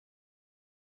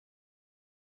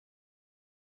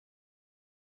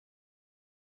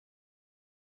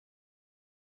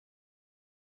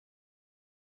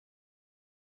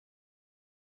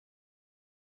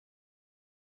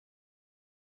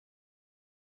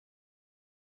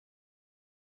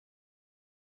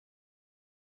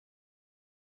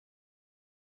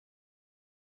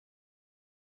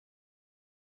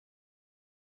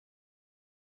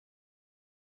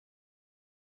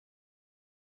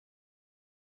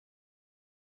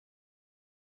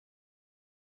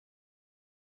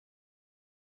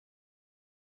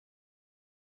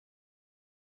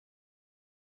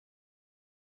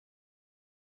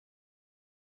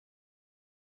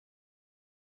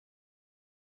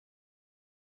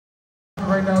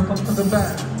right now. Come to the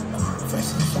back.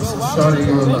 Shorty,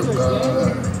 you look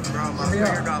good. Bro, my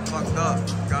finger got fucked up.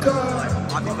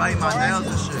 I be biting my nails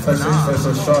and shit.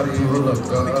 Shorty, you look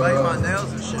good. I be biting my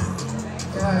nails and shit.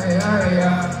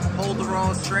 Yeah. Hold the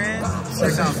wrong strand.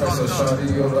 Shit got fucked up. Shorty,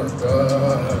 you look good.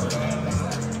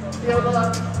 You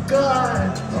look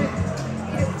good.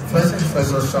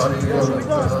 Shorty, you look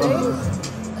good.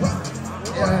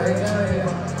 Yeah.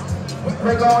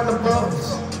 We're going to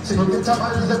bros. So you can tell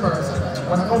by the zippers.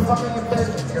 When I go fucking in bed,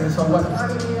 you're so what I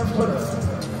need to put us.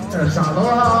 You're a shallow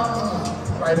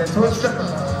right into a stripper.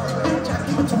 Bitch, I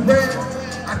keep it too real.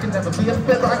 I can never be a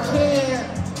fibber, I can't.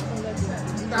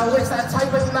 Now it's that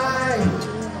type of night.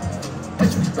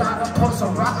 Bitch, we gotta put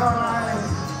some rock on.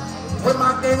 With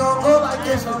my thing on go like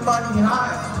there's no money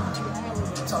high.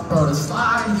 Tell bro to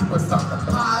slide, he puts up the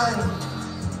pie.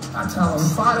 I tell him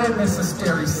fight it, it's a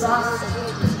scary side.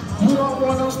 You don't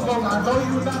want no smoke, I know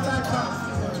you not that kind.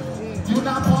 You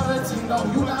not part of the team, no,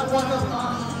 you not one of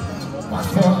mine. Watch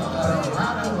for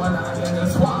around it when I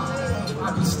intertwine.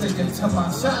 I be sticking to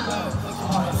myself,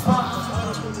 all the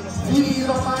time. These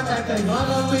on my neck, they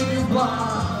gonna leave you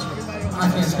blind. I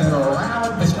can't skid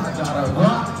around, bitch, I gotta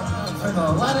run. I'm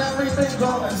gonna let everything go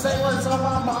and say what's on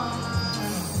my mind.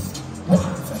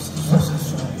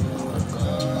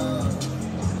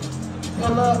 You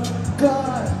look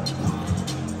good.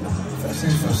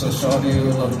 So shorty,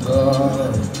 you look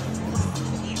good.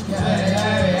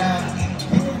 Yeah.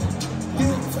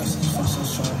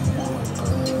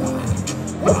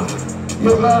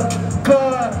 You look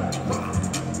good.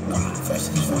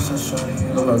 So shorty,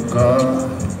 you look good.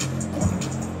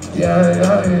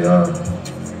 Yeah.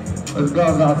 Let's go,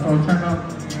 guys. So turn up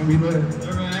and we live.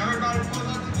 Everybody pull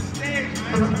up to the stage,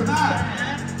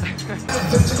 man.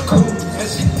 Bitch is cool, and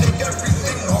she take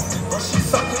everything off me, bro. She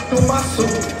sucking through my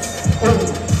suit. Oh,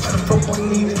 and the pro boy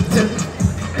needed tip,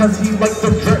 cause he like the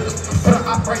drip. Put her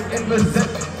op right in the zip.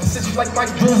 Since she like my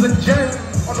jewels and gems,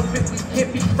 on the bit we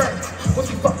can't be friends. Once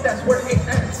we fuck, that's where it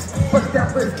ends. But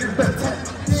that risk is the 10.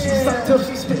 She suck till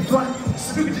she spit dry.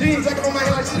 Stupid jeans, I on my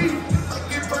head like she.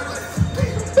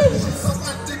 She suck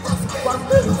my dick, my skin.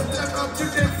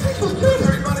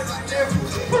 Everybody like yeah,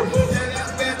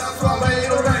 that's bad, that's why I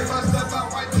ain't alright. My stuff out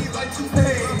white teeth like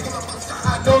toothpaste.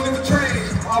 I don't give a train,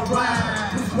 all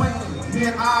black, who's Wayne? Me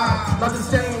and I, not the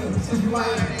same, since you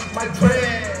ain't my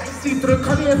dread. I see through the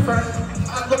cutting front,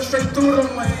 I look straight through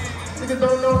them way. Niggas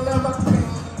don't know nothing about the pain.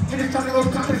 Niggas trying to go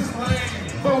copy this lane,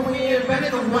 but we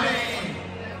invented a way.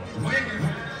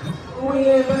 We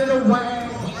invented a way.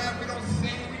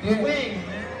 Yeah.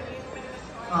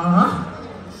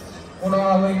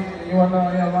 UnoAli,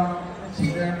 UnoAli,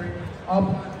 she's there. All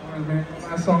black, man.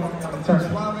 My song on the turn.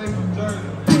 Suave from Jersey.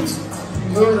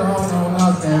 You don't know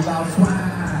nothing about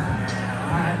swag.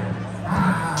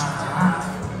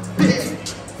 Big,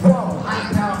 whoa, high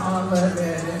down,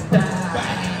 unlimited,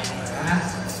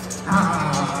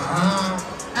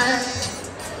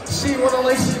 she wanna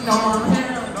lay she on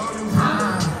him.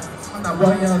 I'm not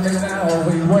one young nigga that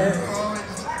always wins.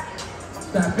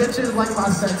 That bitch is like my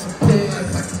sex appeal.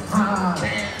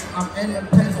 I'm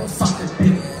independent, don't suck this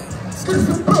bitch.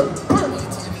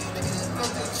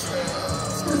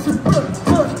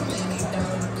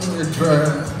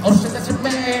 Oh shit, that's your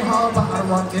man, huh? But I don't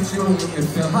want to get you when you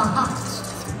feel hot.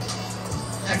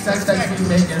 XXX, we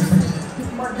making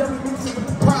my young bitch with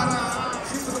the Prada.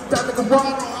 She's with the back like a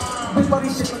water. Big body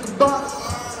shit like a dog.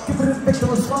 Give it a big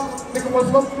little swallow. Nigga was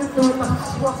low, you doing the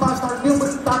hot. 5-star deal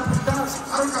with the doctor does.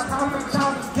 I don't got time for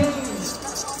childish games.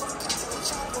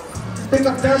 Think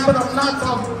I'm there, but I'm not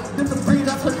though. This is a breed,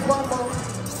 that's what you want, bro.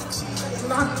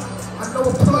 I know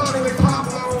a plug ain't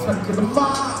Pablo. Try to get the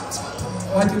mob.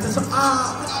 Oh, I think there's some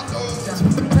odds. That's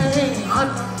with the pain. I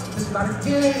know. This is not a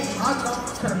game. I know.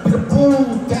 Trying to be the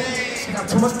boo game. She got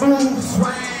too much boo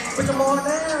swing. Bitch, I'm on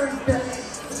every day.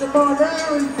 Bitch, I'm on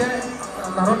every day.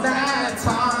 I'm not on that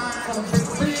time. I'm a big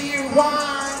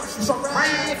rewind. She's a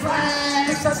red flag.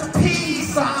 Bitch, that's a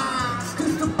peace sign.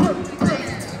 Cause the book.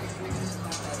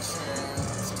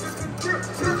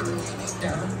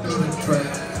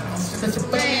 That's your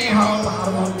bang, ho. I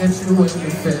don't want to get you in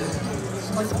your fit.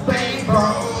 She likes to bang, bro.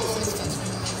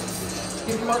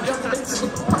 Give me my young bitch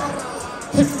with the powder.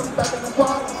 Hit them back in the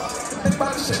water. Big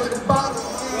body shit like a bottle.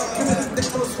 Give me this dick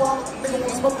for a swallow. Nigga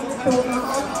want smoking, you doing the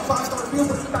home. 5-star deal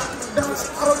with the doctor does.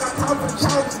 I don't got time for the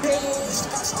childish games.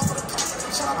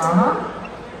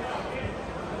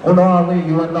 UnoAli,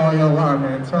 you know your line,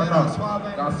 man. Turn up.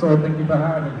 That's so thank you for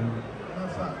having me.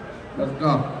 Let's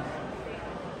go.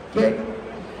 Kick.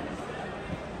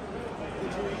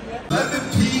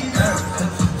 11 p.m.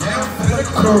 Yeah, I'm for the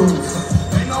cruise.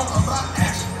 They know I'm about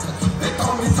action. They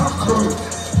call me Tom Cruise.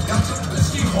 got your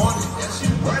bitch, she haunted, and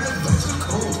she wearing bitch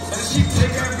cool, and she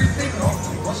take everything off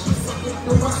me while she fucking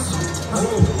through my suit.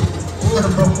 What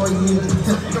a broke boy needs a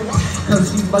tip,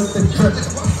 cause she like the trip.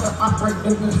 I break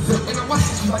in the zip,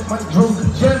 she like my drones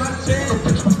and gym. So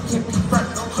bitch, you can't be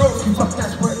friends. You fuck,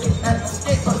 that's where it ends.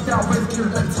 Bust down with your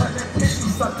left side. She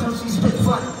suck till she spit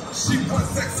flat. She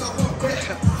wants sex on her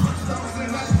bed.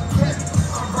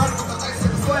 I'm riding with the ice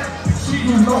in the flag. She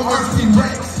use no RC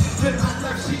ranks. Then I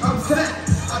left, she upset.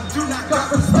 I do not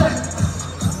got respect.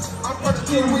 I'm about to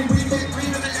deal with we make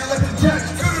green in the air like a jet.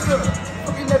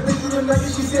 Fucking that bitch in the night,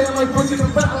 she said I'm like pushing the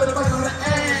back, I live like on the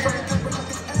ass.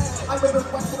 I live in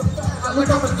west of the back, I look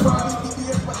on the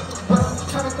 12. Well,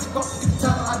 kind of the fuck you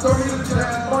tell, I don't need a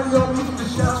tell. Money on me from the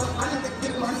shell, I need to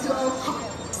get myself.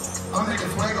 I'm making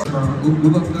fuego. You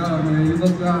look good, man, you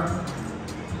look good.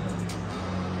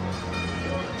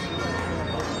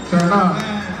 Turn up.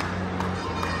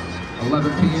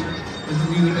 11 p.m. This is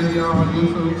music video on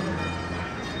YouTube.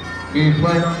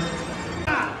 Gameplay.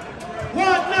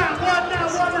 One now.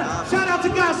 Shout out to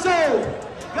Godsoul.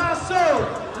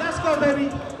 Let's go, baby.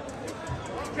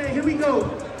 Okay, here we go.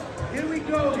 Are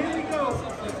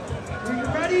you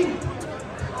ready?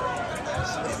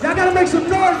 Y'all gotta make some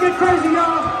noise. Get crazy,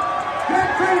 y'all.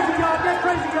 Get crazy,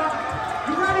 y'all.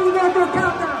 You ready? We're going for a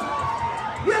countdown.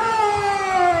 Yo!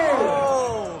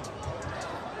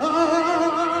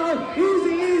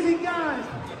 Easy, guys.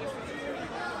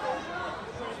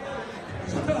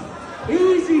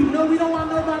 Easy. No, we don't want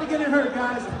nobody getting hurt,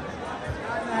 guys.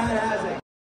 Has it.